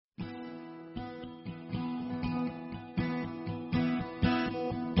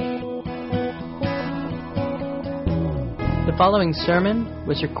The following sermon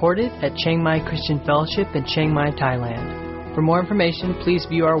was recorded at Chiang Mai Christian Fellowship in Chiang Mai, Thailand. For more information, please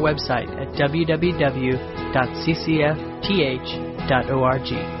view our website at www.ccfth.org.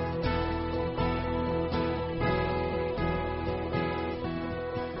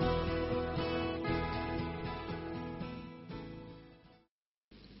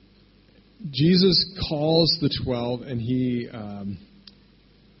 Jesus calls the 12, and he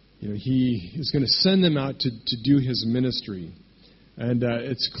is going to send them out to do his ministry. And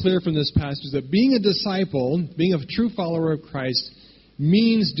it's clear from this passage that being a disciple, being a true follower of Christ,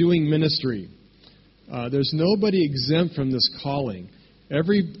 means doing ministry. There's nobody exempt from this calling.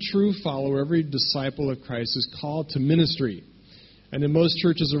 Every true follower, every disciple of Christ is called to ministry. And in most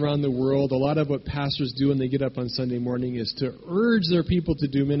churches around the world, a lot of what pastors do when they get up on Sunday morning is to urge their people to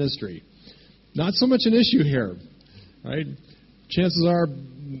do ministry. Not so much an issue here, right? Chances are,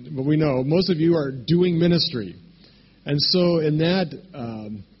 well, we know, most of you are doing ministry. And so in that,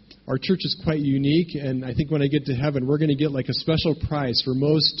 our church is quite unique, and I think when I get to heaven, we're going to get like a special prize for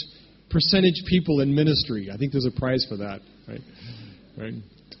most percentage people in ministry. I think there's a prize for that, right?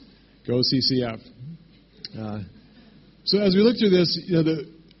 Go CCF. So as we look through this,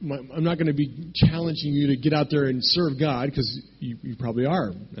 I'm not going to be challenging you to get out there and serve God, because you probably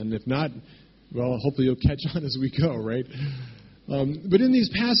are. And if not, well, hopefully you'll catch on as we go, right? But in these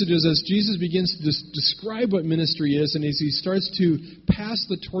passages, as Jesus begins to describe what ministry is, and as he starts to pass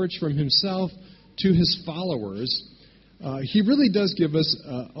the torch from himself to his followers, he really does give us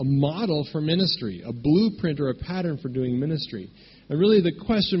a model for ministry, a blueprint or a pattern for doing ministry. And really the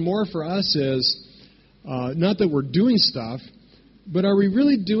question more for us is, not that we're doing stuff, but are we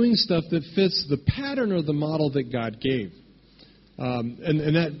really doing stuff that fits the pattern or the model that God gave?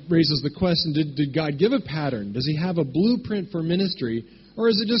 And that raises the question, did God give a pattern? Does he have a blueprint for ministry? Or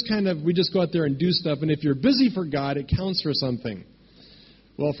is it just kind of, we just go out there and do stuff, and if you're busy for God, it counts for something?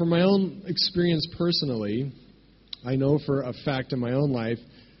 Well, from my own experience personally, I know for a fact in my own life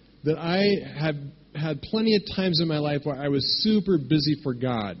that I have had plenty of times in my life where I was super busy for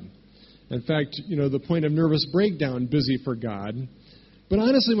God. In fact, the point of nervous breakdown, busy for God. But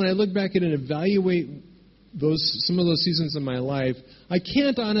honestly, when I look back at it and evaluate some of those seasons in my life, I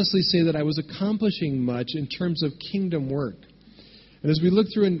can't honestly say that I was accomplishing much in terms of kingdom work. And as we look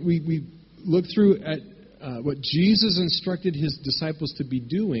through and we look through at what Jesus instructed his disciples to be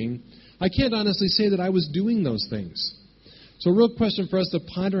doing, I can't honestly say that I was doing those things. So a real question for us to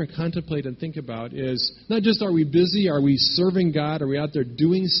ponder and contemplate and think about is not just are we busy, are we serving God, are we out there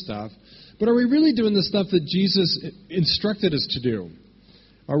doing stuff, but are we really doing the stuff that Jesus instructed us to do?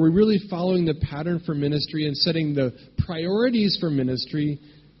 Are we really following the pattern for ministry and setting the priorities for ministry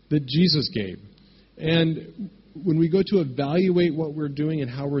that Jesus gave? And when we go to evaluate what we're doing and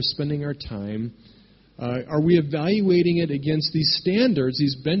how we're spending our time, are we evaluating it against these standards,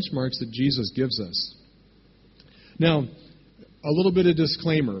 these benchmarks that Jesus gives us? Now, a little bit of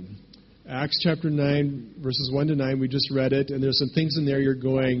disclaimer. Acts chapter 9, verses 1 to 9, we just read it, and there's some things in there you're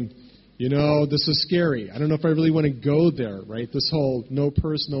going, this is scary. I don't know if I really want to go there, right? This whole no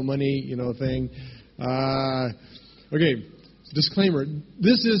purse, no money, thing. Okay, disclaimer.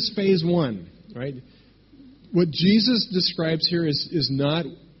 This is phase 1, right? What Jesus describes here is not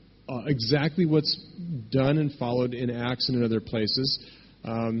exactly what's done and followed in Acts and in other places.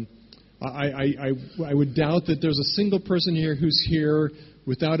 I would doubt that there's a single person here who's here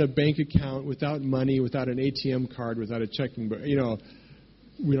without a bank account, without money, without an ATM card, without a checking book.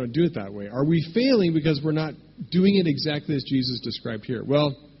 We don't do it that way. Are we failing because we're not doing it exactly as Jesus described here?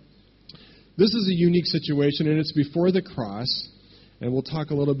 Well, this is a unique situation, and it's before the cross, and we'll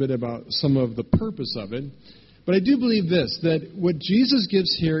talk a little bit about some of the purpose of it. But I do believe this, that what Jesus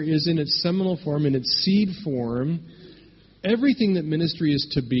gives here is in its seminal form, in its seed form, everything that ministry is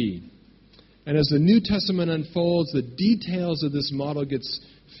to be. And as the New Testament unfolds, the details of this model gets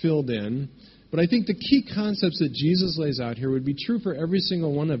filled in. But I think the key concepts that Jesus lays out here would be true for every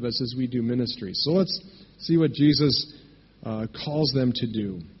single one of us as we do ministry. So let's see what Jesus calls them to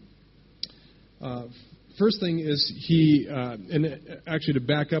do. First thing is and actually to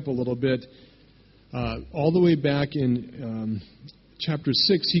back up a little bit, all the way back in chapter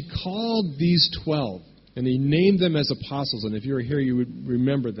 6, he called these 12, and he named them as apostles. And if you were here, you would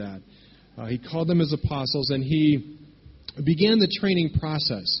remember that. He called them as apostles, and he began the training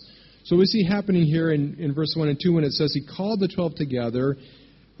process. So we see happening here in verse 1 and 2 when it says he called the 12 together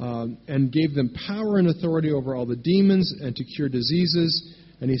and gave them power and authority over all the demons and to cure diseases,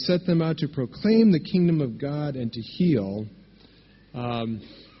 and he set them out to proclaim the kingdom of God and to heal.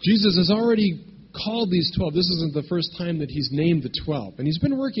 Jesus has already called these 12. This isn't the first time that he's named the 12, and he's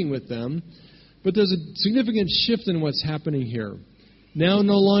been working with them. But there's a significant shift in what's happening here. Now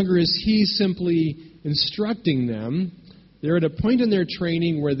no longer is he simply instructing them. They're at a point in their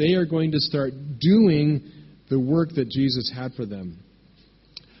training where they are going to start doing the work that Jesus had for them.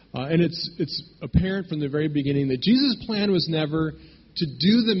 And it's apparent from the very beginning that Jesus' plan was never to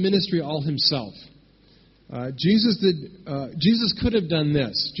do the ministry all himself. Jesus could have done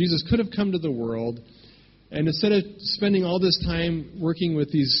this. Jesus could have come to the world, and instead of spending all this time working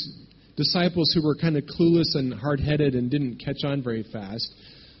with these disciples who were kind of clueless and hard-headed and didn't catch on very fast,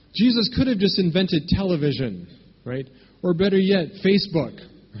 Jesus could have just invented television, right? Or better yet, Facebook,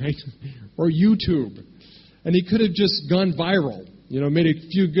 right? Or YouTube. And he could have just gone viral, made a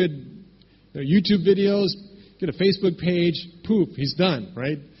few good YouTube videos, get a Facebook page, poof, he's done,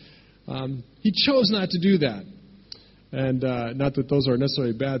 right? He chose not to do that. And not that those are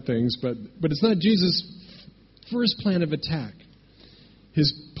necessarily bad things, but it's not Jesus' first plan of attack.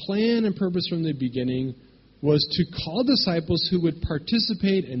 His plan and purpose from the beginning was to call disciples who would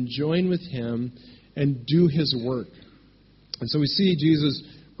participate and join with him and do his work. And so we see Jesus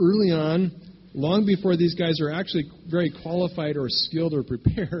early on, long before these guys are actually very qualified or skilled or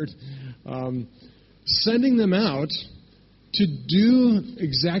prepared, sending them out to do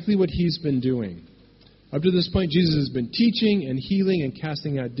exactly what he's been doing. Up to this point, Jesus has been teaching and healing and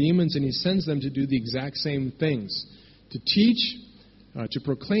casting out demons, and he sends them to do the exact same things. To teach, to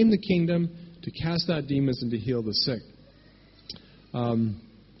proclaim the kingdom, to cast out demons, and to heal the sick. And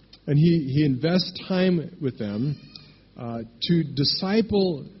he invests time with them to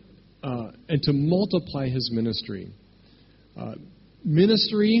disciple and to multiply his ministry.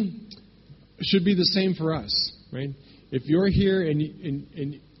 Ministry should be the same for us, right? If you're here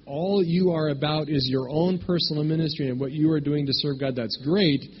and all you are about is your own personal ministry and what you are doing to serve God, that's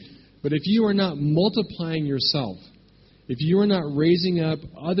great. But if you are not multiplying yourself, if you are not raising up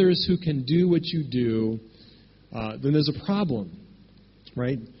others who can do what you do, then there's a problem,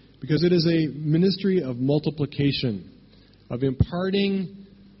 right? Because it is a ministry of multiplication, of imparting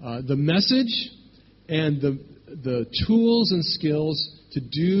the message and the tools and skills to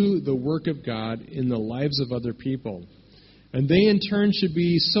do the work of God in the lives of other people. And they, in turn, should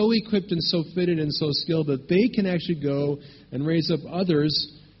be so equipped and so fitted and so skilled that they can actually go and raise up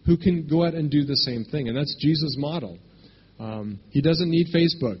others who can go out and do the same thing. And that's Jesus' model. He doesn't need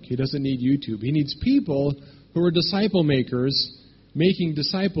Facebook. He doesn't need YouTube. He needs people who are disciple makers, making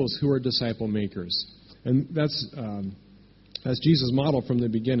disciples who are disciple makers. And that's Jesus' model from the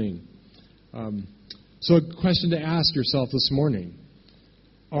beginning. So a question to ask yourself this morning.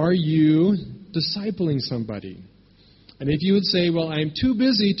 Are you discipling somebody? And if you would say, well, I'm too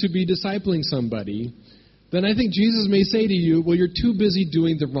busy to be discipling somebody, then I think Jesus may say to you, well, you're too busy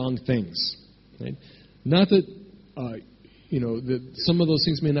doing the wrong things. Right? Not that, that some of those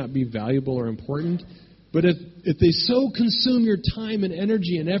things may not be valuable or important, but if they so consume your time and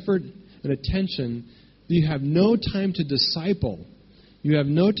energy and effort and attention that you have no time to disciple, you have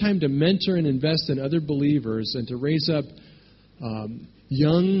no time to mentor and invest in other believers and to raise up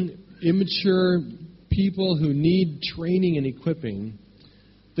young, immature people who need training and equipping,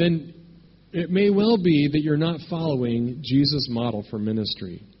 then it may well be that you're not following Jesus' model for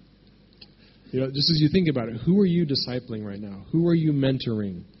ministry. Just as you think about it, who are you discipling right now? Who are you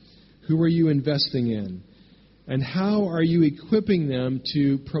mentoring? Who are you investing in? And how are you equipping them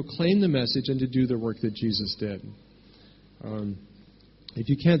to proclaim the message and to do the work that Jesus did? If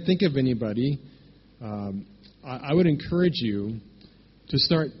you can't think of anybody, I would encourage you to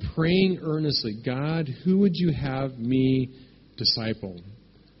start praying earnestly. God, who would you have me disciple?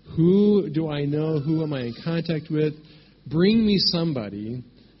 Who do I know? Who am I in contact with? Bring me somebody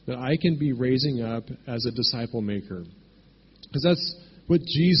that I can be raising up as a disciple maker. Because that's what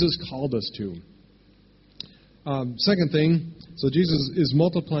Jesus called us to. Second thing, so Jesus is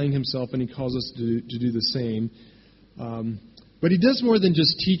multiplying himself and he calls us to do the same. But he does more than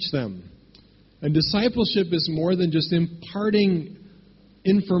just teach them. And discipleship is more than just imparting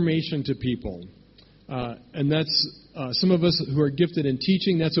information to people. And that's some of us who are gifted in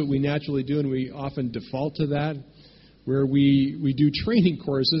teaching, that's what we naturally do, and we often default to that, where we do training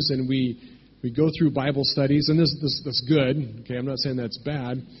courses and we go through Bible studies, and that's good. Okay, I'm not saying that's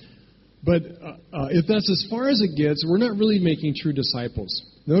bad. But if that's as far as it gets, we're not really making true disciples.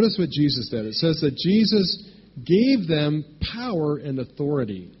 Notice what Jesus did. It says that Jesus gave them power and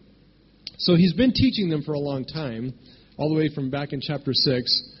authority. So he's been teaching them for a long time, all the way from back in chapter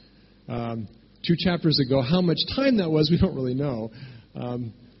 6, 2 chapters ago. How much time that was, we don't really know.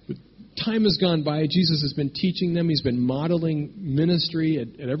 But time has gone by. Jesus has been teaching them. He's been modeling ministry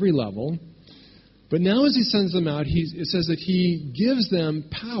at every level. But now as he sends them out, it says that he gives them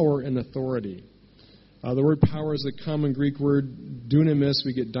power and authority. The word power is the common Greek word dunamis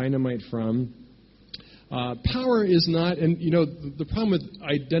we get dynamite from. Power is not, and the problem with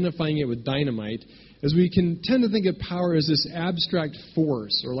identifying it with dynamite is we can tend to think of power as this abstract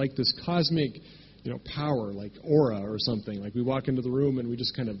force or like this cosmic, power, like aura or something. Like we walk into the room and we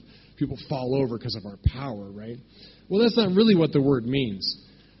just kind of, people fall over because of our power, right? Well, that's not really what the word means.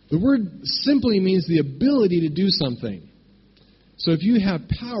 The word simply means the ability to do something. So if you have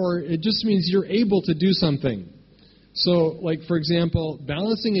power, it just means you're able to do something. So, like, for example,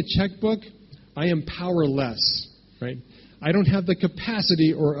 balancing a checkbook, I am powerless, right? I don't have the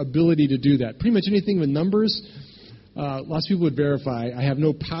capacity or ability to do that. Pretty much anything with numbers, lots of people would verify, I have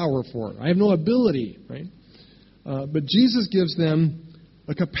no power for it. I have no ability, right? But Jesus gives them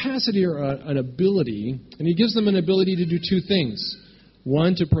a capacity or an ability, and he gives them an ability to do two things.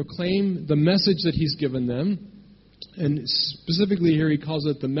 One, to proclaim the message that he's given them, and specifically here he calls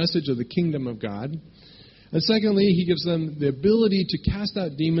it the message of the kingdom of God. And secondly, he gives them the ability to cast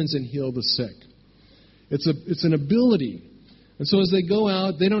out demons and heal the sick. It's an ability. And so as they go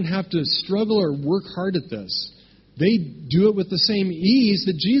out, they don't have to struggle or work hard at this. They do it with the same ease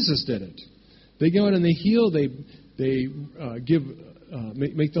that Jesus did it. They go out and they heal, they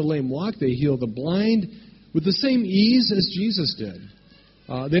make the lame walk, they heal the blind with the same ease as Jesus did.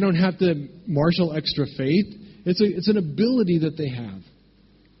 They don't have to marshal extra faith. It's an ability that they have.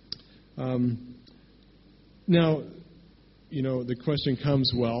 Now, the question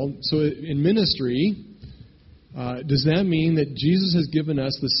comes, well, so in ministry, does that mean that Jesus has given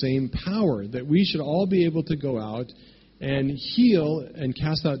us the same power, that we should all be able to go out and heal and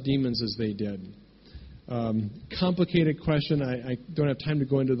cast out demons as they did? Complicated question. I don't have time to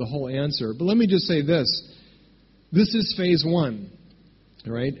go into the whole answer, but let me just say this. This is phase one,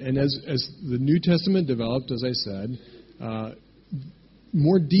 all right? And as the New Testament developed, as I said,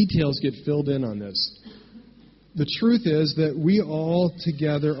 more details get filled in on this. The truth is that we all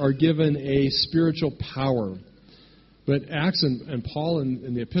together are given a spiritual power. But Acts and Paul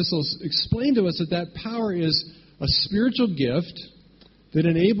and the epistles explain to us that power is a spiritual gift that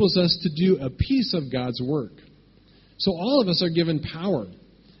enables us to do a piece of God's work. So all of us are given power,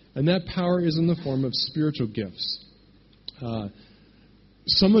 and that power is in the form of spiritual gifts.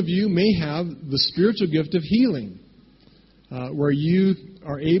 Some of you may have the spiritual gift of healing, where you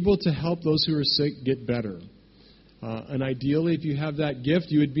are able to help those who are sick get better. And ideally, if you have that gift,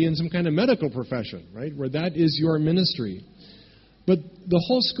 you would be in some kind of medical profession, right, where that is your ministry. But the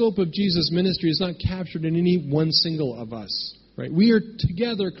whole scope of Jesus' ministry is not captured in any one single of us, right? We are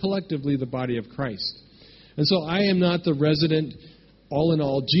together collectively the body of Christ. And so I am not the resident,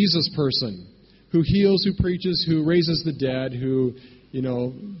 all-in-all Jesus person who heals, who preaches, who raises the dead, who,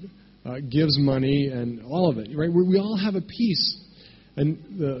 gives money and all of it, right? We all have a piece. And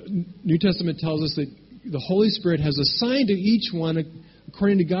the New Testament tells us that the Holy Spirit has assigned to each one,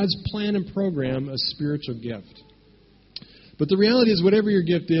 according to God's plan and program, a spiritual gift. But the reality is, whatever your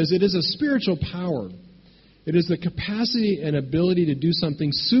gift is, it is a spiritual power. It is the capacity and ability to do something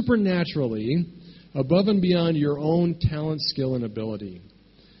supernaturally above and beyond your own talent, skill, and ability.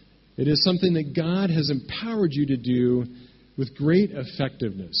 It is something that God has empowered you to do with great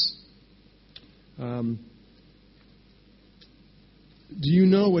effectiveness. Do you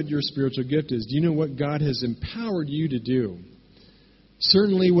know what your spiritual gift is? Do you know what God has empowered you to do?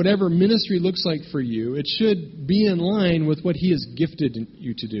 Certainly, whatever ministry looks like for you, it should be in line with what He has gifted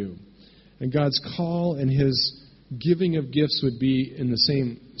you to do. And God's call and His giving of gifts would be in the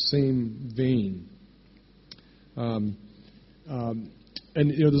same vein.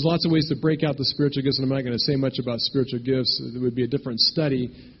 There's lots of ways to break out the spiritual gifts, and I'm not going to say much about spiritual gifts. It would be a different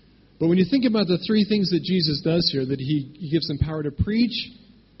study. But when you think about the three things that Jesus does here, that He gives them power to preach,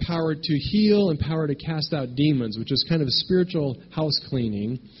 power to heal, and power to cast out demons, which is kind of spiritual house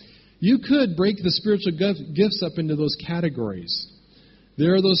cleaning, you could break the spiritual gifts up into those categories.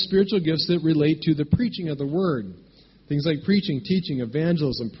 There are those spiritual gifts that relate to the preaching of the Word. Things like preaching, teaching,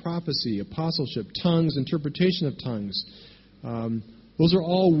 evangelism, prophecy, apostleship, tongues, interpretation of tongues. Those are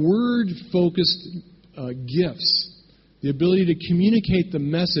all Word-focused gifts. The ability to communicate the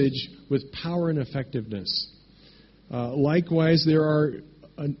message with power and effectiveness. Likewise, there are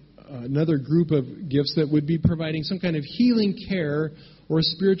another group of gifts that would be providing some kind of healing care or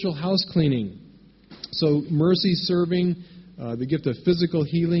spiritual house cleaning. So mercy serving, the gift of physical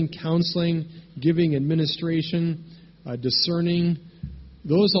healing, counseling, giving, administration, discerning,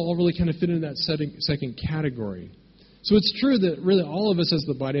 those all really kind of fit into that second category. So it's true that really all of us as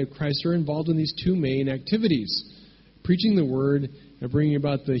the body of Christ are involved in these two main activities: preaching the Word and bringing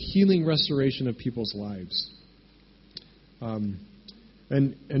about the healing restoration of people's lives.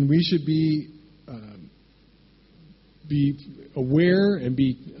 And we should be aware and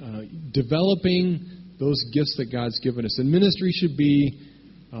be developing those gifts that God's given us. And ministry should be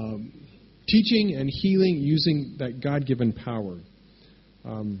teaching and healing using that God-given power.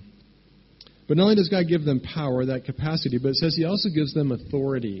 But not only does God give them power, that capacity, but it says He also gives them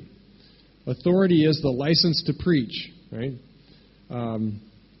authority. Authority is the license to preach, right?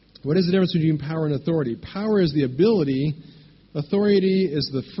 What is the difference between power and authority? Power is the ability. Authority is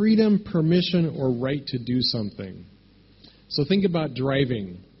the freedom, permission, or right to do something. So think about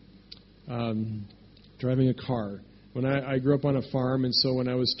driving. Driving a car. When I grew up on a farm, and so when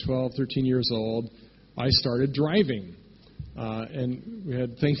I was 12, 13 years old, I started driving. And we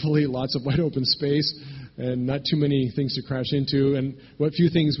had, thankfully, lots of wide open space and not too many things to crash into. And what few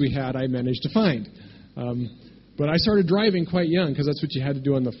things we had, I managed to find. But I started driving quite young because that's what you had to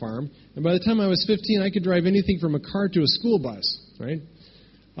do on the farm. And by the time I was 15, I could drive anything from a car to a school bus, right?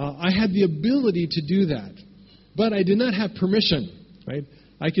 I had the ability to do that. But I did not have permission, right?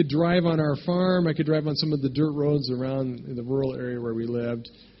 I could drive on our farm. I could drive on some of the dirt roads around in the rural area where we lived.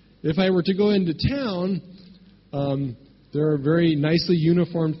 If I were to go into town, there are very nicely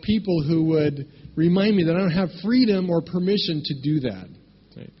uniformed people who would remind me that I don't have freedom or permission to do that.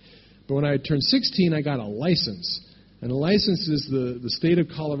 Right? But when I turned 16, I got a license. And a license is the state of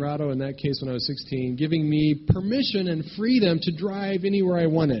Colorado, in that case when I was 16, giving me permission and freedom to drive anywhere I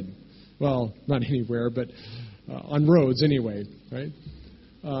wanted. Well, not anywhere, but on roads anyway, right?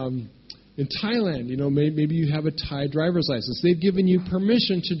 In Thailand, maybe you have a Thai driver's license. They've given you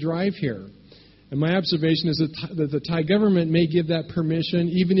permission to drive here. And my observation is that the Thai government may give that permission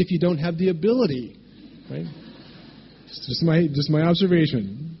even if you don't have the ability. Right? Just my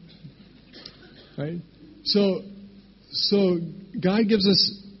observation. Right? So God gives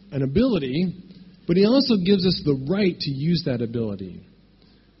us an ability, but He also gives us the right to use that ability.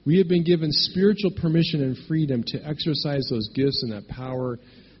 We have been given spiritual permission and freedom to exercise those gifts and that power,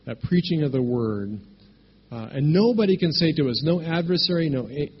 that preaching of the Word. And nobody can say to us, no adversary,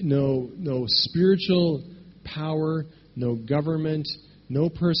 no spiritual power, no government, no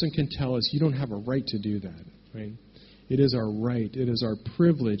person can tell us you don't have a right to do that. Right? It is our right, it is our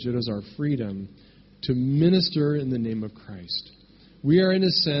privilege, it is our freedom to minister in the name of Christ. We are, in a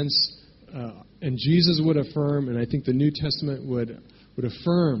sense, and Jesus would affirm, and I think the New Testament would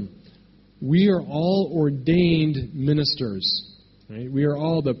affirm, we are all ordained ministers. Right? We are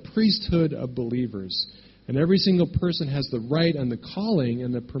all the priesthood of believers. And every single person has the right and the calling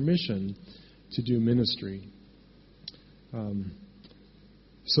and the permission to do ministry.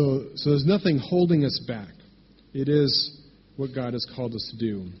 So there's nothing holding us back. It is what God has called us to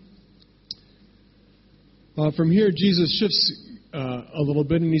do. From here, Jesus shifts a little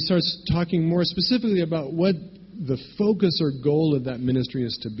bit, and He starts talking more specifically about what the focus or goal of that ministry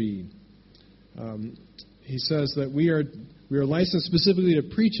is to be. He says that we are licensed specifically to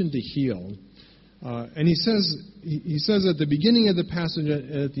preach and to heal. And he says at the beginning of the passage,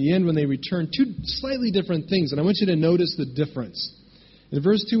 at the end when they return, two slightly different things. And I want you to notice the difference. In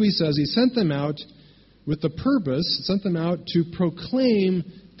verse 2 he says, He sent them out with the purpose, sent them out to proclaim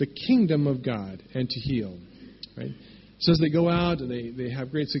the kingdom of God and to heal. Right? It says they go out, they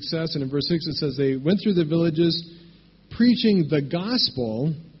have great success. And in verse 6 it says they went through the villages preaching the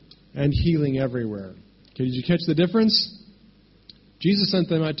gospel and healing everywhere. Okay, did you catch the difference? Jesus sent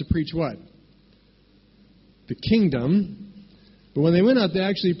them out to preach what? The kingdom. But when they went out, they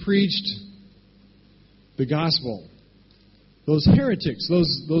actually preached the gospel. Those heretics,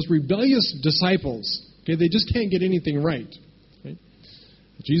 those rebellious disciples, okay, they just can't get anything right.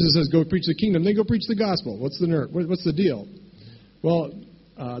 Jesus says, go preach the kingdom. They go preach the gospel. What's the deal? Well,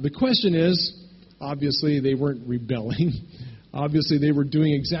 the question is, obviously they weren't rebelling. Obviously they were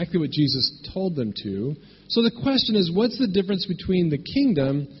doing exactly what Jesus told them to. So the question is, what's the difference between the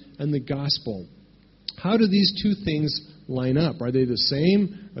kingdom and the gospel? How do these two things line up? Are they the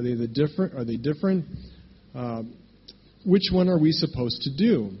same? Are they different? Which one are we supposed to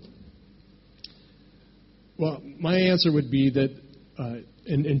do? Well, my answer would be that,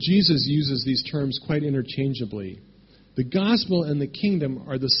 and Jesus uses these terms quite interchangeably. The gospel and the kingdom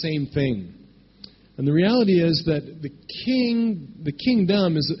are the same thing. And the reality is that the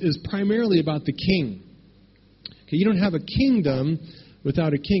kingdom is primarily about the king. Okay, you don't have a kingdom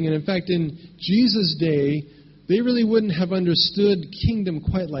without a king. And in fact, in Jesus' day, they really wouldn't have understood kingdom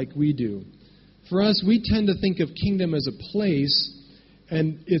quite like we do. For us, we tend to think of kingdom as a place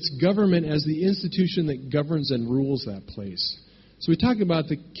and its government as the institution that governs and rules that place. So we talk about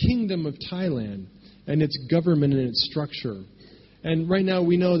the kingdom of Thailand and its government and its structure. And right now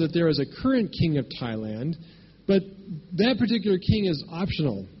we know that there is a current king of Thailand, but that particular king is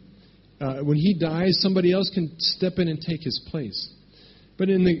optional. when he dies, somebody else can step in and take his place. But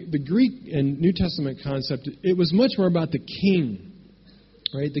in the Greek and New Testament concept, it was much more about the king,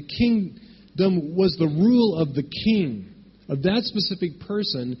 right? The kingdom was the rule of the king, of that specific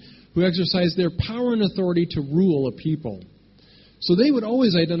person who exercised their power and authority to rule a people. So they would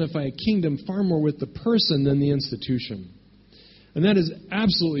always identify a kingdom far more with the person than the institution. And that is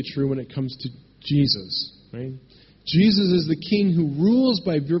absolutely true when it comes to Jesus, right? Jesus is the king who rules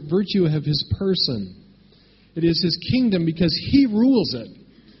by virtue of his person. It is his kingdom because he rules it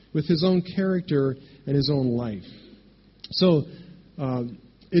with his own character and his own life. So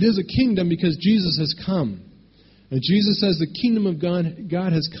it is a kingdom because Jesus has come. And Jesus says the kingdom of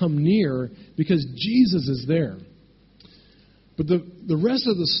God has come near because Jesus is there. But the rest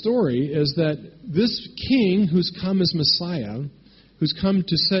of the story is that this king who's come as Messiah, who's come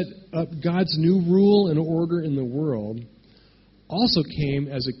to set up God's new rule and order in the world, also came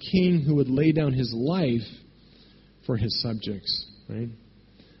as a king who would lay down his life for his subjects. Right?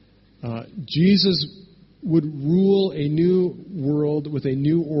 Jesus would rule a new world with a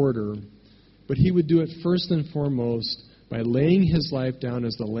new order, but he would do it first and foremost by laying his life down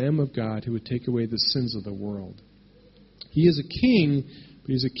as the Lamb of God who would take away the sins of the world. He is a king,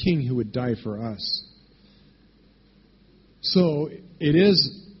 but he's a king who would die for us. So it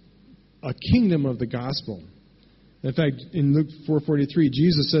is a kingdom of the gospel. In fact, in Luke 4:43,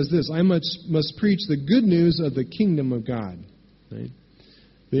 Jesus says this, I must preach the good news of the kingdom of God. Right?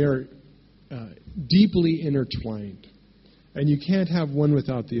 They are deeply intertwined, and you can't have one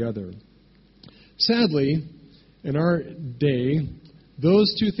without the other. Sadly, in our day,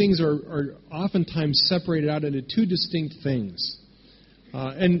 those two things are oftentimes separated out into two distinct things.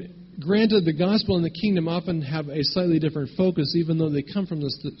 And granted, the gospel and the kingdom often have a slightly different focus, even though they come from the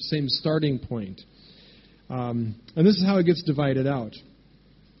same starting point. And this is how it gets divided out.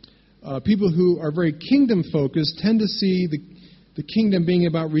 People who are very kingdom-focused tend to see the kingdom being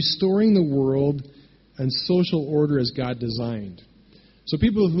about restoring the world and social order as God designed. So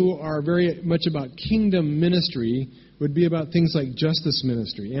people who are very much about kingdom ministry would be about things like justice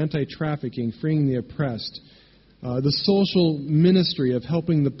ministry, anti-trafficking, freeing the oppressed, the social ministry of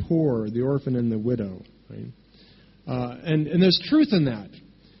helping the poor, the orphan, and the widow. Right? And there's truth in that,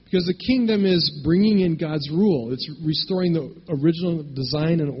 because the kingdom is bringing in God's rule. It's restoring the original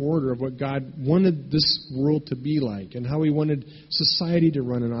design and order of what God wanted this world to be like and how he wanted society to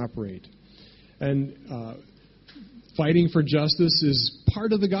run and operate. And fighting for justice is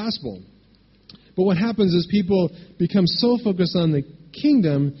part of the gospel. But what happens is people become so focused on the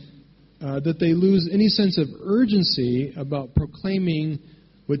kingdom that they lose any sense of urgency about proclaiming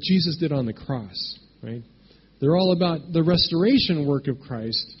what Jesus did on the cross. Right? They're all about the restoration work of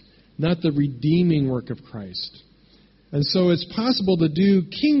Christ, not the redeeming work of Christ. And so it's possible to do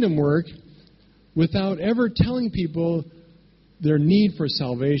kingdom work without ever telling people their need for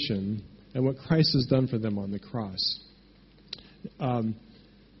salvation and what Christ has done for them on the cross.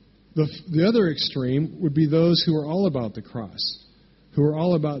 The other extreme would be those who are all about the cross, who are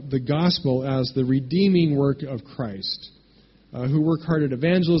all about the gospel as the redeeming work of Christ, who work hard at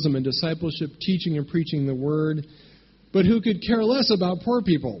evangelism and discipleship, teaching and preaching the word, but who could care less about poor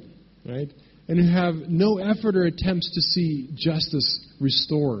people, right? And who have no effort or attempts to see justice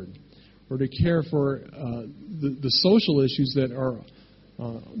restored or to care for the social issues that are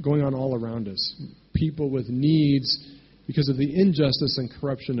going on all around us. People with needs because of the injustice and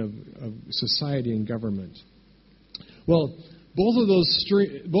corruption of society and government. Well, both of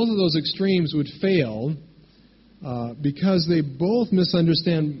those extremes would fail because they both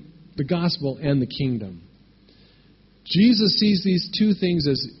misunderstand the gospel and the kingdom. Jesus sees these two things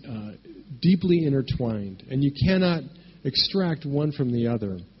as deeply intertwined, and you cannot extract one from the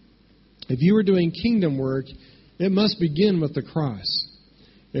other. If you are doing kingdom work, it must begin with the cross.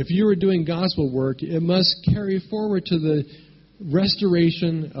 If you are doing gospel work, it must carry forward to the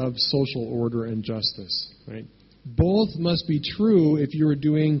restoration of social order and justice. Right? Both must be true if you are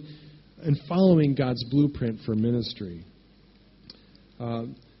doing and following God's blueprint for ministry.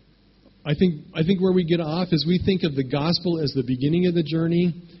 I think where we get off is we think of the gospel as the beginning of the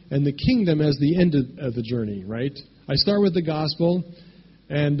journey and the kingdom as the end of the journey, right? I start with the gospel,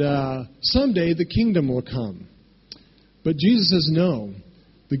 and someday the kingdom will come. But Jesus says no.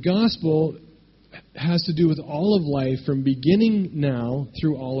 The gospel has to do with all of life from beginning now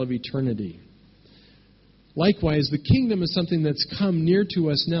through all of eternity. Likewise, the kingdom is something that's come near to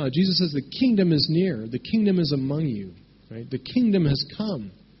us now. Jesus says the kingdom is near. The kingdom is among you. Right? The kingdom has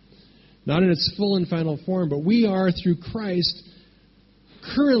come. Not in its full and final form, but we are, through Christ,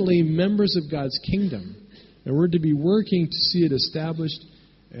 currently members of God's kingdom. And we're to be working to see it established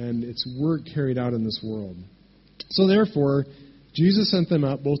and its work carried out in this world. So therefore, Jesus sent them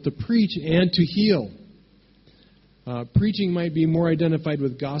out both to preach and to heal. Preaching might be more identified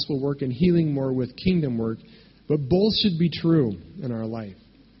with gospel work and healing more with kingdom work, but both should be true in our life.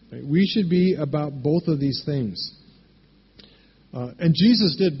 Right? We should be about both of these things. And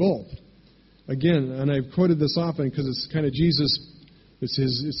Jesus did both. Again, and I've quoted this often because it's kind of Jesus, it's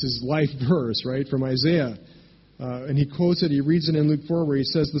his life verse, right, from Isaiah. And he quotes it, he reads it in Luke 4 where he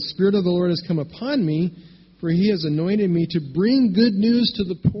says, "The Spirit of the Lord has come upon me, for he has anointed me to bring good news to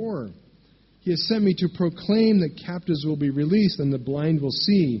the poor. He has sent me to proclaim that captives will be released and the blind will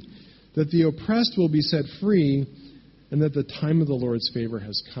see, that the oppressed will be set free, and that the time of the Lord's favor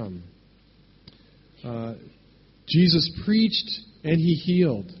has come." Jesus preached and he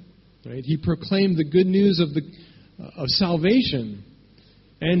healed. Right? He proclaimed the good news of salvation,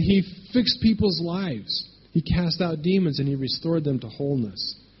 and he fixed people's lives. He cast out demons and he restored them to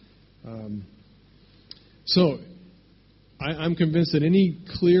wholeness. So, I'm convinced that any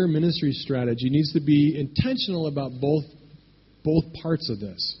clear ministry strategy needs to be intentional about both parts of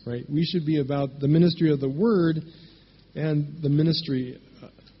this. Right? We should be about the ministry of the Word and the ministry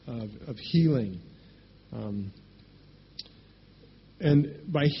of healing.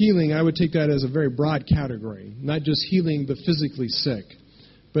 And by healing, I would take that as a very broad category. Not just healing the physically sick,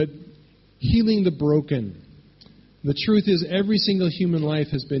 but healing the broken. The truth is, every single human life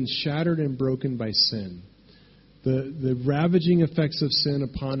has been shattered and broken by sin. The ravaging effects of sin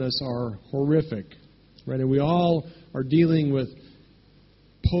upon us are horrific. Right? And we all are dealing with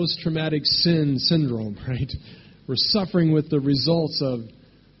post-traumatic sin syndrome, right? We're suffering with the results of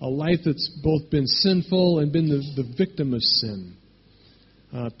a life that's both been sinful and been the victim of sin.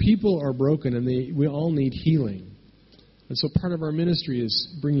 People are broken, and we all need healing. And so part of our ministry is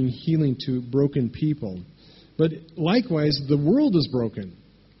bringing healing to broken people. But likewise, the world is broken.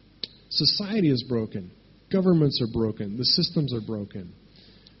 Society is broken. Governments are broken. The systems are broken.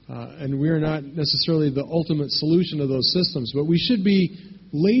 And we are not necessarily the ultimate solution of those systems, but we should be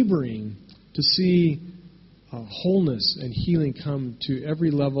laboring to see wholeness and healing come to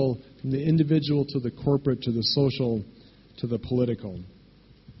every level, from the individual to the corporate to the social to the political.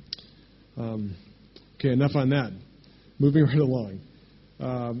 Okay, enough on that. Moving right along.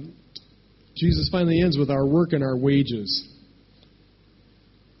 Jesus finally ends with our work and our wages.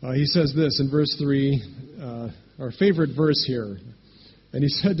 He says this in verse 3, our favorite verse here. And he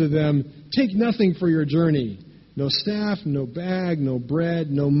said to them, "Take nothing for your journey, no staff, no bag, no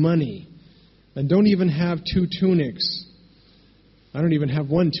bread, no money, and don't even have 2 tunics." I don't even have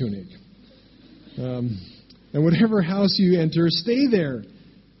 1 tunic. "And whatever house you enter, stay there,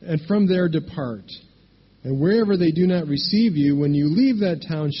 and from there depart. And wherever they do not receive you, when you leave that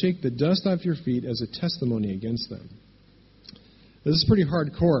town, shake the dust off your feet as a testimony against them." This is pretty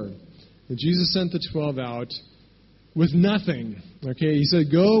hardcore. And Jesus sent the 12 out with nothing. Okay, he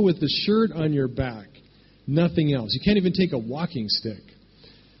said, go with the shirt on your back. Nothing else. You can't even take a walking stick.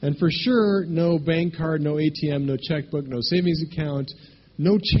 And for sure, no bank card, no ATM, no checkbook, no savings account,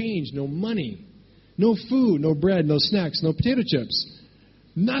 no change, no money, no food, no bread, no snacks, no potato chips.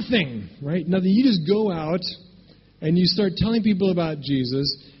 Nothing, right? Nothing. You just go out and you start telling people about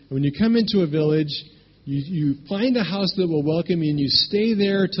Jesus. And when you come into a village, you find a house that will welcome you, and you stay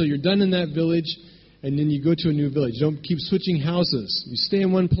there till you're done in that village, and then you go to a new village. You don't keep switching houses. You stay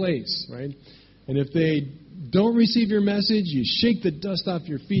in one place, right? And if they don't receive your message, you shake the dust off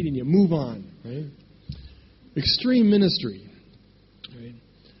your feet and you move on, right? Extreme ministry. Right?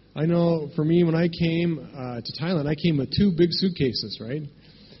 I know for me, when I came to Thailand, I came with 2 big suitcases, right?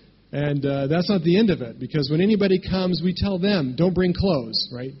 And that's not the end of it, because when anybody comes, we tell them, don't bring clothes,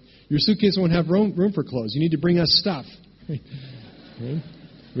 right? Your suitcase won't have room for clothes. You need to bring us stuff. Right?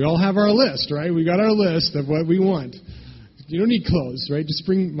 We all have our list, right? We got our list of what we want. You don't need clothes, right? Just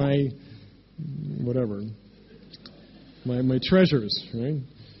bring my treasures, right?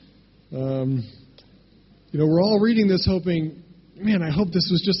 We're all reading this hoping, man, I hope this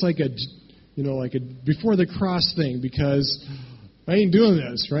was just like a before the cross thing, because I ain't doing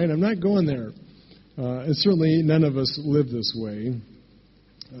this, right? I'm not going there. And certainly none of us live this way.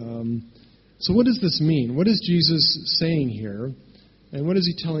 So what does this mean? What is Jesus saying here? And what is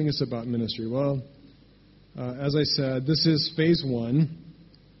he telling us about ministry? Well, as I said, this is phase 1.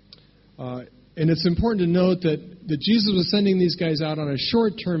 And it's important to note that Jesus was sending these guys out on a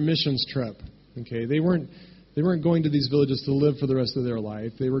short-term missions trip. Okay, they weren't going to these villages to live for the rest of their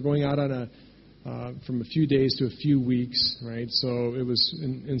life. They were going out on from a few days to a few weeks, right? So it was,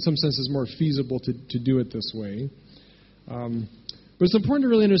 in some senses, more feasible to do it this way. But it's important to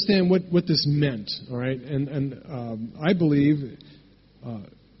really understand what this meant, all right? And I believe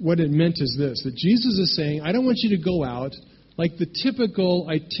what it meant is this, that Jesus is saying, I don't want you to go out like the typical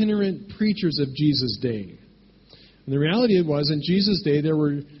itinerant preachers of Jesus' day. And the reality was, in Jesus' day, there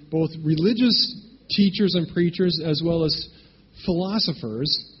were both religious teachers and preachers as well as philosophers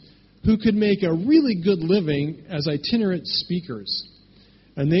who could make a really good living as itinerant speakers.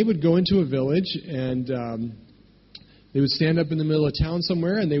 And they would go into a village and they would stand up in the middle of town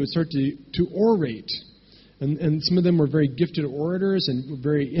somewhere and they would start to orate. And some of them were very gifted orators and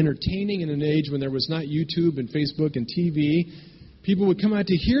very entertaining in an age when there was not YouTube and Facebook and TV. People would come out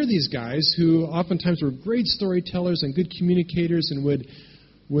to hear these guys who oftentimes were great storytellers and good communicators and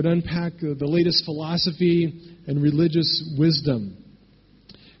would unpack the latest philosophy and religious wisdom.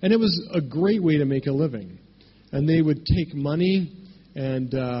 And it was a great way to make a living. And they would take money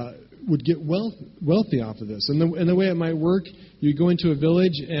and would get wealthy off of this. And the way it might work, you go into a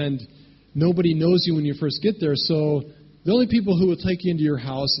village and nobody knows you when you first get there, so the only people who will take you into your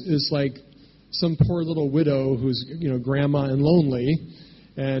house is like some poor little widow who's, grandma and lonely,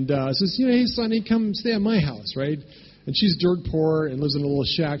 and says, hey, Sonny, come stay at my house, right? And she's dirt poor and lives in a little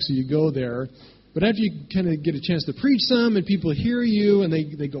shack, so you go there. But after you kind of get a chance to preach some, and people hear you, and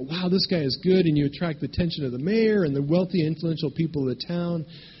they go, wow, this guy is good, and you attract the attention of the mayor and the wealthy, influential people of the town.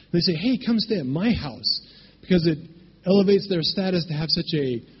 They say, hey, come stay at my house, because it elevates their status to have such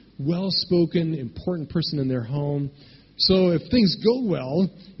a well-spoken, important person in their home. So if things go well,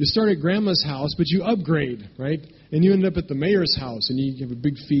 you start at grandma's house, but you upgrade, right? And you end up at the mayor's house, and you have a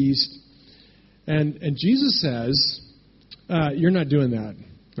big feast. And Jesus says, you're not doing that,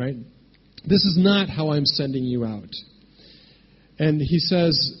 right? This is not how I'm sending you out. And he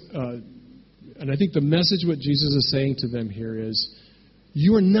says, and I think the message what Jesus is saying to them here is,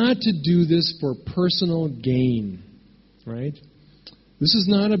 you are not to do this for personal gain, right? This is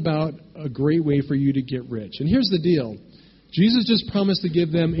not about a great way for you to get rich. And here's the deal. Jesus just promised to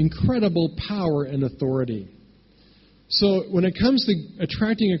give them incredible power and authority. So when it comes to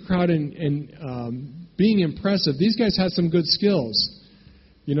attracting a crowd and being impressive, these guys had some good skills.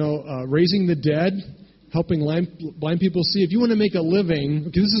 Raising the dead, helping blind people see. If you want to make a living,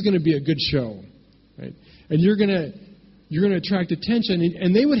 okay, this is going to be a good show, right? And you're going to attract attention.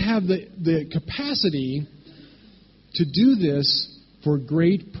 And they would have the capacity to do this for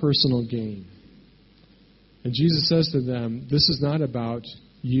great personal gain. And Jesus says to them, this is not about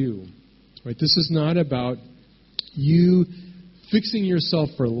you. Right? This is not about you fixing yourself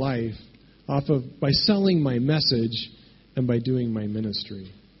for life by selling my message and by doing my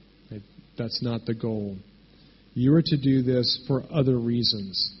ministry. Right? That's not the goal. You are to do this for other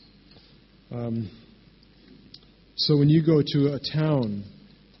reasons. So when you go to a town,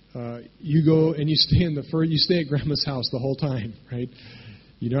 you go and you stay at grandma's house the whole time, right?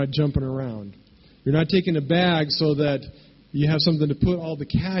 You're not jumping around. You're not taking a bag so that you have something to put all the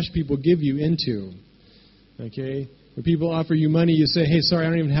cash people give you into. Okay? When people offer you money, you say, "Hey, sorry, I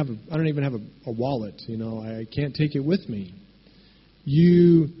don't even have a wallet. I can't take it with me."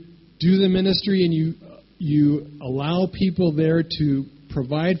 You do the ministry and you allow people there to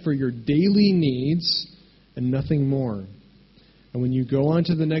provide for your daily needs and nothing more. And when you go on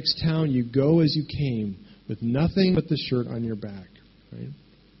to the next town, you go as you came, with nothing but the shirt on your back. Right?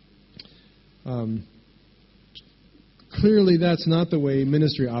 Clearly, that's not the way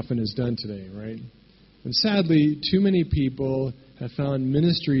ministry often is done today, right? And sadly, too many people have found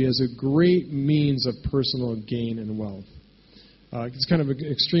ministry as a great means of personal gain and wealth. It's kind of an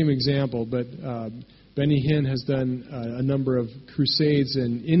extreme example, but Benny Hinn has done a number of crusades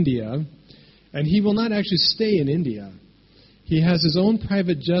in India, and he will not actually stay in India. He has his own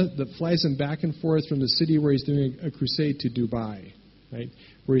private jet that flies him back and forth from the city where he's doing a crusade to Dubai, right?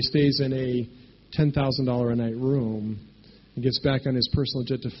 Where he stays in a $10,000 a night room and gets back on his personal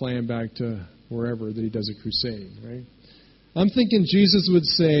jet to fly him back to wherever that he does a crusade, right? I'm thinking Jesus would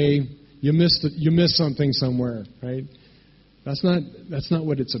say, you missed something somewhere, right? That's not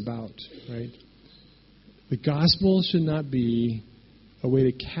what it's about, right? The gospel should not be a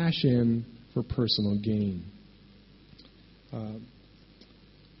way to cash in for personal gain.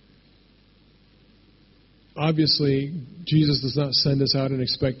 Obviously, Jesus does not send us out and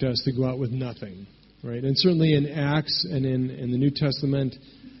expect us to go out with nothing, right? And certainly in Acts and in the New Testament,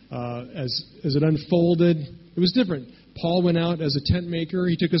 as it unfolded, it was different. Paul went out as a tent maker.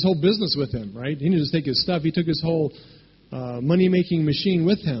 He took his whole business with him, right? He didn't just take his stuff. He took his whole money-making machine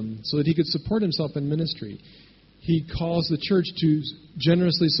with him so that he could support himself in ministry. He calls the church to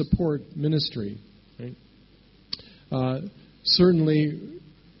generously support ministry, right? Certainly,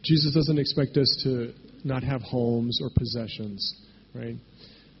 Jesus doesn't expect us to not have homes or possessions, right?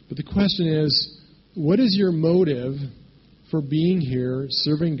 But the question is, what is your motive for being here,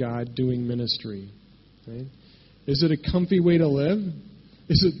 serving God, doing ministry? Right? Is it a comfy way to live?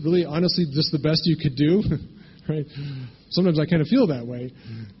 Is it really, honestly, just the best you could do? Right? Sometimes I kind of feel that way.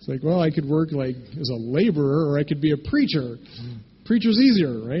 It's like, well, I could work like as a laborer, or I could be a preacher. Preacher's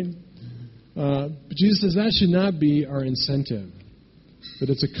easier, right? But Jesus says that should not be our incentive. That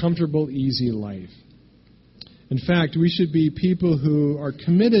it's a comfortable, easy life. In fact, we should be people who are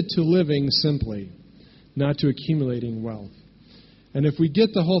committed to living simply, not to accumulating wealth. And if we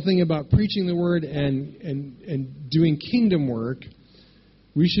get the whole thing about preaching the word and doing kingdom work,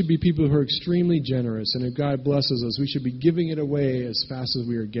 we should be people who are extremely generous. And if God blesses us, we should be giving it away as fast as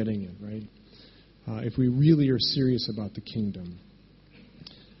we are getting it, right? If we really are serious about the kingdom.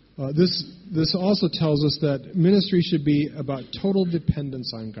 This also tells us that ministry should be about total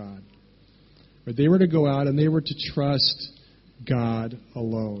dependence on God. Right? They were to go out and they were to trust God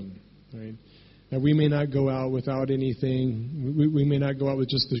alone. Right? Now, we may not go out without anything. We may not go out with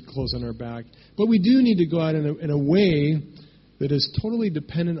just the clothes on our back. But we do need to go out in a way that is totally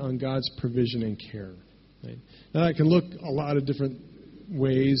dependent on God's provision and care. Right? Now, that can look a lot of different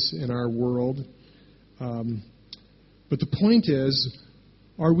ways in our world. But the point is,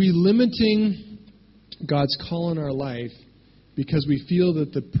 are we limiting God's call in our life because we feel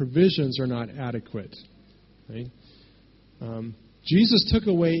that the provisions are not adequate? Right? Jesus took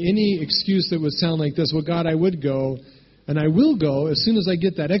away any excuse that would sound like this. Well, God, I would go, and I will go as soon as I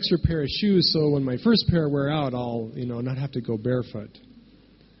get that extra pair of shoes, so when my first pair wear out, I'll not have to go barefoot.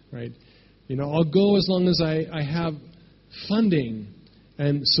 Right? I'll go as long as I have funding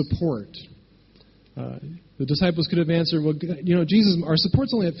and support. The disciples could have answered, well, Jesus, our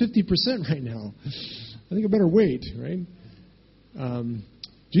support's only at 50% right now. I think I better wait, right?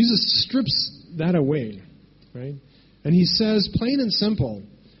 Jesus strips that away, right? And he says, plain and simple,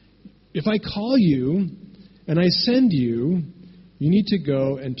 if I call you and I send you, you need to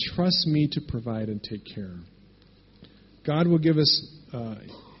go and trust me to provide and take care. God will give us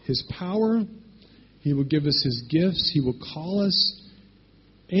his power. He will give us his gifts. He will call us.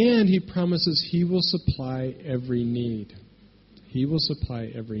 And he promises he will supply every need. He will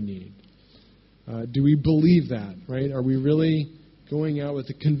supply every need. Do we believe that, right? Are we really going out with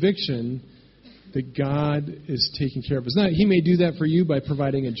the conviction that God is taking care of us? Now, he may do that for you by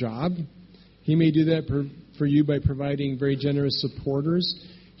providing a job. He may do that for you by providing very generous supporters.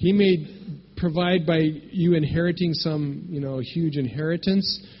 He may provide by you inheriting some, huge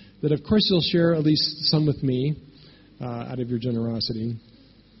inheritance that, of course, you'll share at least some with me out of your generosity.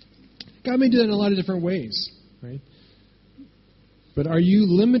 God may do that in a lot of different ways, right? But are you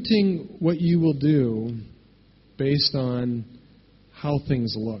limiting what you will do based on how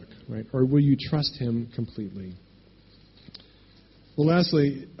things look, right? Or will you trust him completely? Well,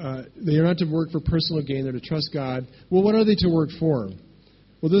 lastly, they are not to work for personal gain. They're to trust God. Well, what are they to work for?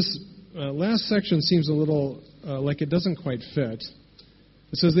 Well, this last section seems a little like it doesn't quite fit.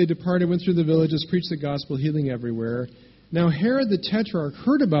 It says, they departed, went through the villages, preached the gospel, healing everywhere. Now Herod the Tetrarch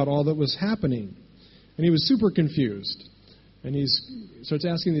heard about all that was happening, and he was super confused. And he starts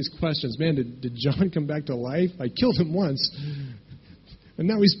asking these questions. Man, did John come back to life? I killed him once, and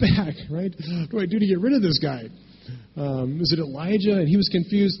now he's back, right? What do I do to get rid of this guy? Is it Elijah? And he was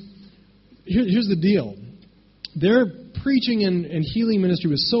confused. Here's the deal. Their preaching and healing ministry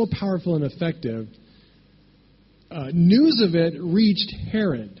was so powerful and effective. News of it reached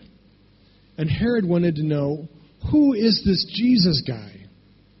Herod. And Herod wanted to know, who is this Jesus guy?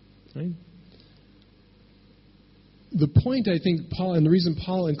 Right? The point, I think, Paul, and the reason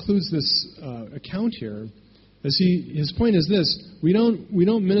Paul includes this account here, is his point is this: we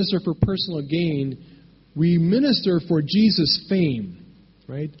don't minister for personal gain, we minister for Jesus' fame,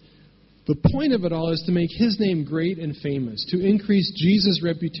 right? The point of it all is to make his name great and famous, to increase Jesus'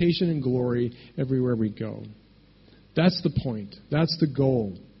 reputation and glory everywhere we go. That's the point. That's the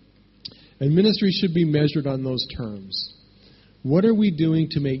goal. And ministry should be measured on those terms. What are we doing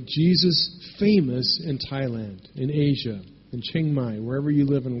to make Jesus famous in Thailand, in Asia, in Chiang Mai, wherever you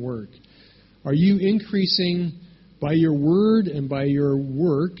live and work? Are you increasing by your word and by your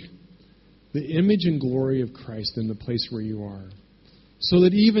work the image and glory of Christ in the place where you are? So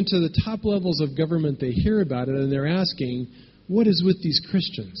that even to the top levels of government, they hear about it and they're asking, what is with these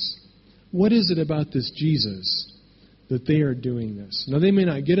Christians? What is it about this Jesus that they are doing this? Now, they may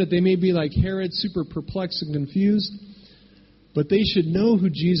not get it. They may be like Herod, super perplexed and confused. But they should know who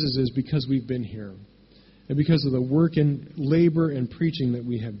Jesus is because we've been here and because of the work and labor and preaching that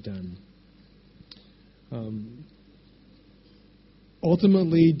we have done.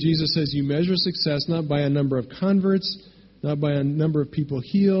 Ultimately, Jesus says you measure success not by a number of converts, not by a number of people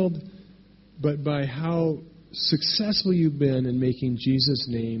healed, but by how successful you've been in making Jesus'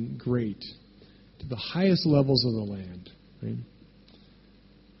 name great to the highest levels of the land. Right?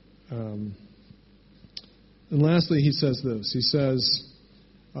 And lastly, he says this. He says,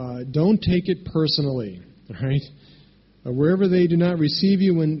 don't take it personally. Right? Wherever they do not receive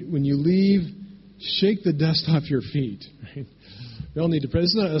you when you leave, shake the dust off your feet. Right? We all need to pray.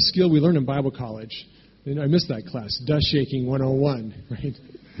 This is not a skill we learn in Bible college. And I missed that class, Dust Shaking 101. Right?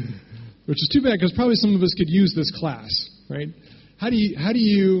 Which is too bad, because probably some of us could use this class, right? How do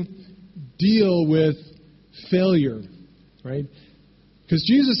you deal with failure, right? Because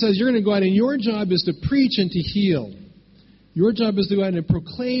Jesus says you're going to go out and your job is to preach and to heal. Your job is to go out and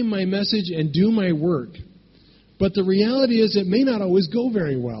proclaim my message and do my work. But the reality is it may not always go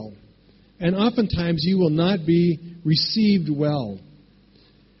very well. And oftentimes you will not be received well.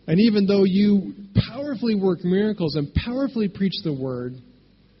 And even though you powerfully work miracles and powerfully preach the word,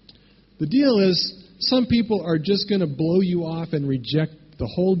 the deal is, some people are just going to blow you off and reject the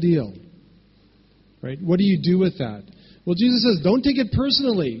whole deal. Right? What do you do with that? Well, Jesus says, don't take it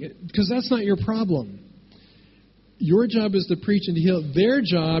personally, because that's not your problem. Your job is to preach and to heal. Their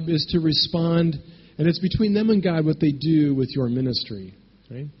job is to respond, and it's between them and God what they do with your ministry.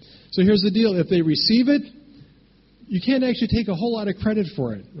 Right? So here's the deal. If they receive it, you can't actually take a whole lot of credit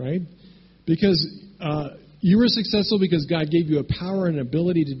for it, right? Because you were successful because God gave you a power and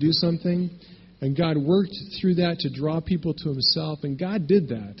ability to do something, and God worked through that to draw people to himself, and God did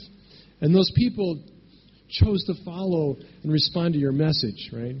that. And those people chose to follow and respond to your message,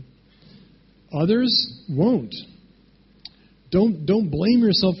 right? Others won't. Don't blame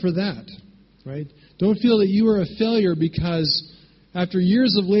yourself for that, right? Don't feel that you are a failure because after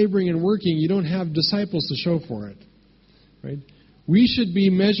years of laboring and working, you don't have disciples to show for it, right? We should be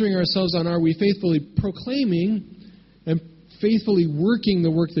measuring ourselves on, are we faithfully proclaiming and faithfully working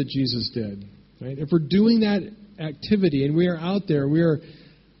the work that Jesus did? Right? If we're doing that activity and we are out there, we are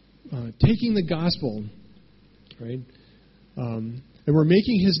taking the gospel, right? And we're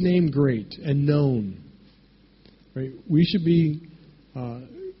making his name great and known. Right? We should be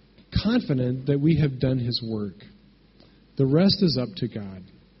confident that we have done his work. The rest is up to God.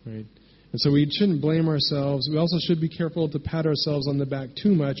 Right? And so we shouldn't blame ourselves. We also should be careful to pat ourselves on the back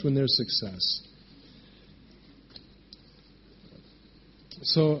too much when there's success.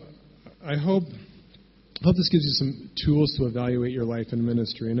 So I hope this gives you some tools to evaluate your life and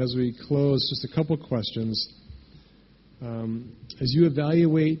ministry. And as we close, just a couple questions. As you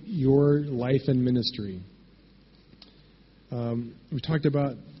evaluate your life and ministry, we talked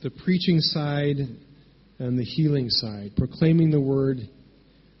about the preaching side and the healing side, proclaiming the word,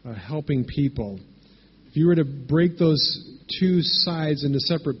 helping people. If you were to break those two sides into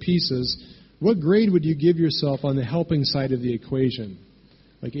separate pieces, what grade would you give yourself on the helping side of the equation?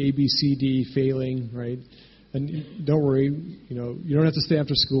 Like A, B, C, D, failing, right? And don't worry, you don't have to stay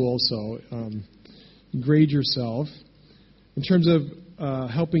after school, so grade yourself. In terms of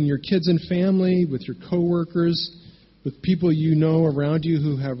helping your kids and family, with your coworkers, with people you know around you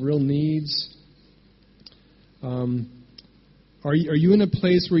who have real needs, are you in a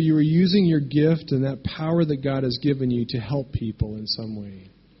place where you are using your gift and that power that God has given you to help people in some way,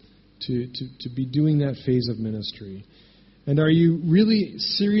 to be doing that phase of ministry? And are you really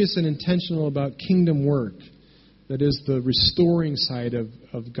serious and intentional about kingdom work? That is the restoring side of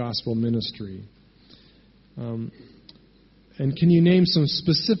gospel ministry. And can you name some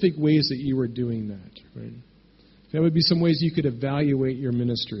specific ways that you are doing that? Right? That would be some ways you could evaluate your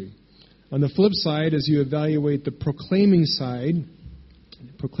ministry. On the flip side, as you evaluate the proclaiming side,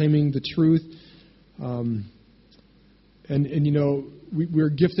 proclaiming the truth, we're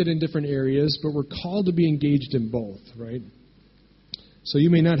gifted in different areas, but we're called to be engaged in both, right? So you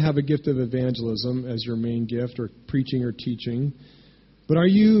may not have a gift of evangelism as your main gift, or preaching or teaching, but are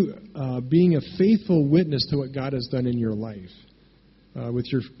you being a faithful witness to what God has done in your life, with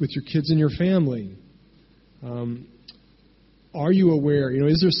your kids and your family? Are you aware?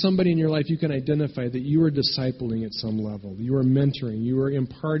 Is there somebody in your life you can identify that you are discipling at some level? You are mentoring, you are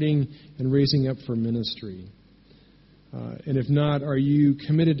imparting and raising up for ministry. And if not, are you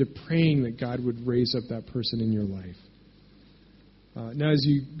committed to praying that God would raise up that person in your life? Now, as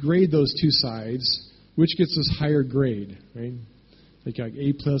you grade those two sides, which gets this higher grade, right? Like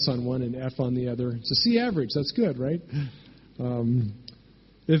A+ on one and F on the other. It's a C average. That's good, right?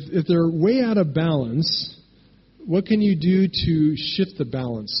 If they're way out of balance, what can you do to shift the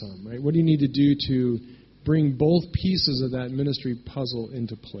balance some, right? What do you need to do to bring both pieces of that ministry puzzle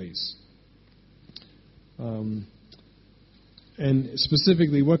into place? And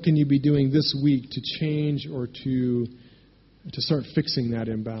specifically, what can you be doing this week to change or to to start fixing that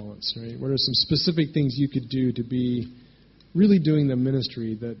imbalance, right? What are some specific things you could do to be really doing the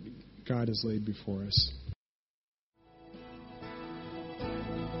ministry that God has laid before us?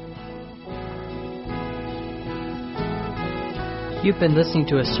 You've been listening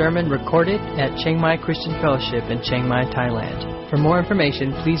to a sermon recorded at Chiang Mai Christian Fellowship in Chiang Mai, Thailand. For more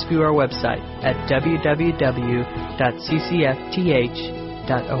information, please view our website at www.ccfth.org.